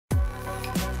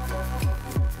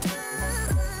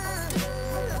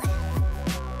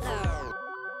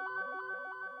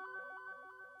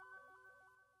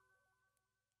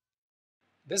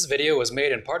This video was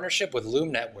made in partnership with Loom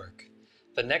Network,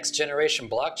 the next generation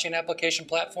blockchain application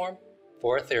platform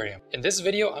for Ethereum. In this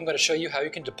video, I'm going to show you how you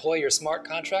can deploy your smart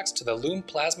contracts to the Loom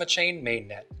Plasma Chain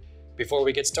mainnet. Before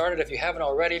we get started, if you haven't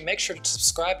already, make sure to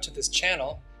subscribe to this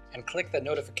channel and click the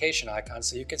notification icon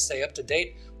so you can stay up to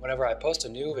date whenever I post a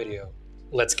new video.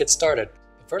 Let's get started.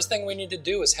 The first thing we need to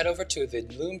do is head over to the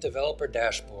Loom developer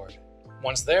dashboard.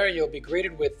 Once there, you'll be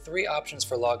greeted with three options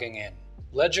for logging in: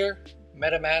 Ledger,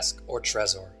 MetaMask, or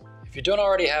Trezor. If you don't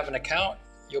already have an account,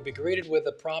 you'll be greeted with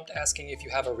a prompt asking if you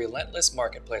have a Relentless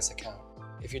Marketplace account.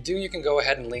 If you do, you can go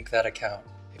ahead and link that account.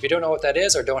 If you don't know what that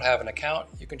is or don't have an account,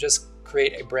 you can just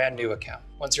create a brand new account.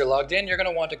 Once you're logged in, you're going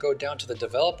to want to go down to the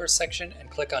Developers section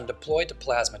and click on Deploy to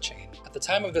Plasma Chain. At the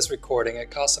time of this recording, it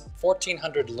costs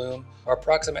 1,400 Loom, or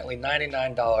approximately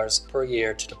 $99 per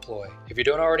year to deploy. If you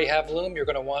don't already have Loom, you're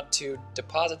going to want to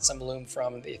deposit some Loom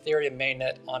from the Ethereum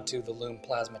mainnet onto the Loom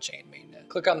Plasma Chain mainnet.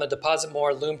 Click on the Deposit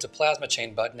More Loom to Plasma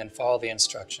Chain button and follow the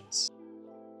instructions.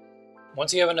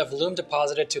 Once you have enough Loom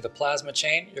deposited to the Plasma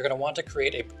Chain, you're going to want to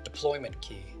create a deployment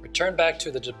key. Return back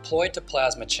to the Deploy to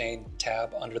Plasma Chain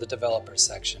tab under the Developers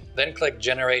section. Then click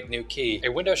Generate New Key. A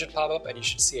window should pop up and you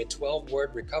should see a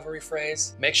 12-word recovery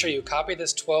phrase. Make sure you copy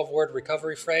this 12-word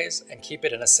recovery phrase and keep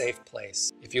it in a safe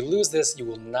place. If you lose this, you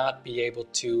will not be able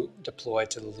to deploy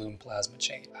to the Loom Plasma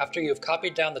Chain. After you've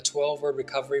copied down the 12-word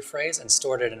recovery phrase and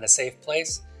stored it in a safe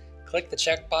place, click the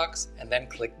checkbox and then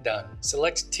click Done.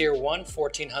 Select Tier 1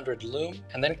 1400 Loom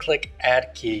and then click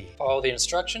Add Key. Follow the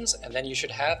instructions and then you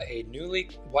should have a newly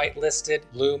whitelisted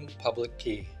Loom public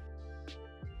key.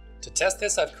 To test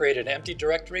this, I've created an empty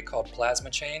directory called Plasma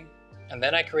Chain, and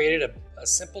then I created a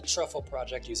simple truffle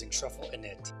project using truffle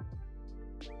init.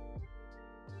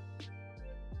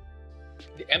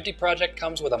 The empty project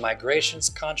comes with a migrations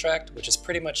contract, which is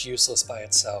pretty much useless by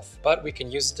itself, but we can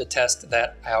use it to test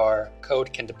that our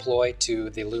code can deploy to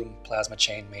the Loom Plasma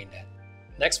Chain mainnet.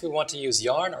 Next, we want to use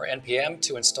Yarn or NPM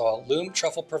to install Loom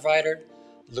Truffle Provider,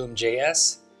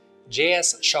 Loom.js,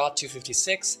 JS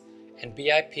SHA-256, and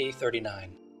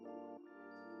BIP39.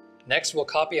 Next, we'll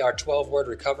copy our 12-word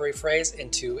recovery phrase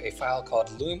into a file called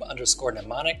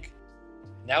loom_mnemonic.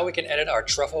 Now we can edit our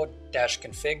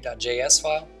truffle-config.js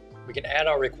file. We can add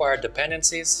our required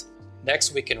dependencies.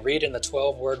 Next, we can read in the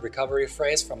 12-word recovery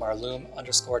phrase from our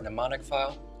loom_mnemonic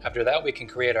file. After that, we can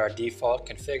create our default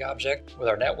config object with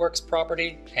our networks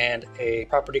property and a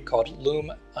property called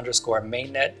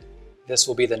loom_mainnet. This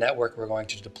will be the network we're going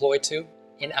to deploy to.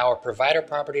 In our provider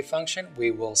property function, we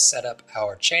will set up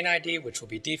our chain ID, which will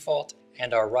be default,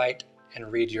 and our write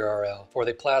and read URL for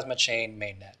the Plasma Chain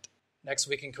mainnet. Next,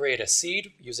 we can create a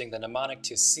seed using the mnemonic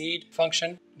to seed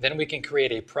function. Then we can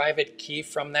create a private key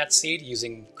from that seed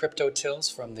using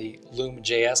cryptotils from the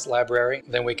Loom.js library.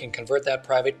 Then we can convert that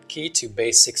private key to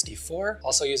base 64,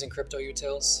 also using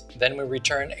cryptoutils. Then we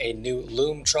return a new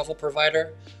Loom truffle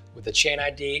provider with the chain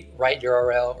ID, write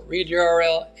URL, read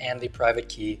URL, and the private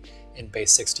key in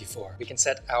base 64. We can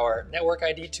set our network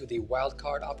ID to the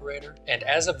wildcard operator. And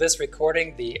as of this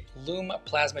recording, the Loom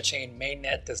Plasma Chain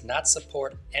mainnet does not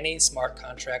support any smart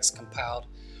contracts compiled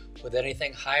with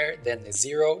anything higher than the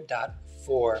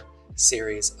 0.4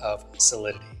 series of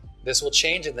solidity. This will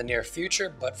change in the near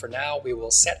future, but for now we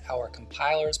will set our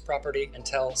compilers property and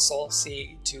tell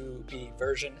solc to be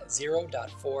version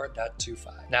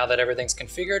 0.4.25. Now that everything's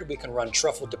configured, we can run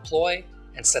truffle deploy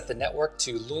and set the network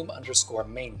to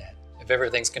loom_mainnet. If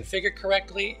everything's configured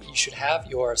correctly, you should have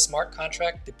your smart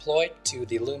contract deployed to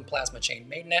the Loom Plasma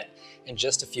Chain mainnet in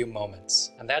just a few moments.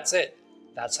 And that's it.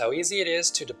 That's how easy it is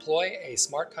to deploy a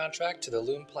smart contract to the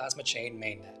Loom Plasma Chain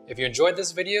mainnet. If you enjoyed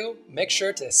this video, make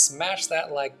sure to smash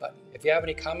that like button. If you have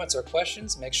any comments or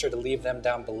questions, make sure to leave them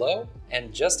down below.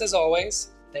 And just as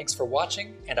always, thanks for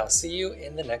watching, and I'll see you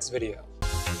in the next video.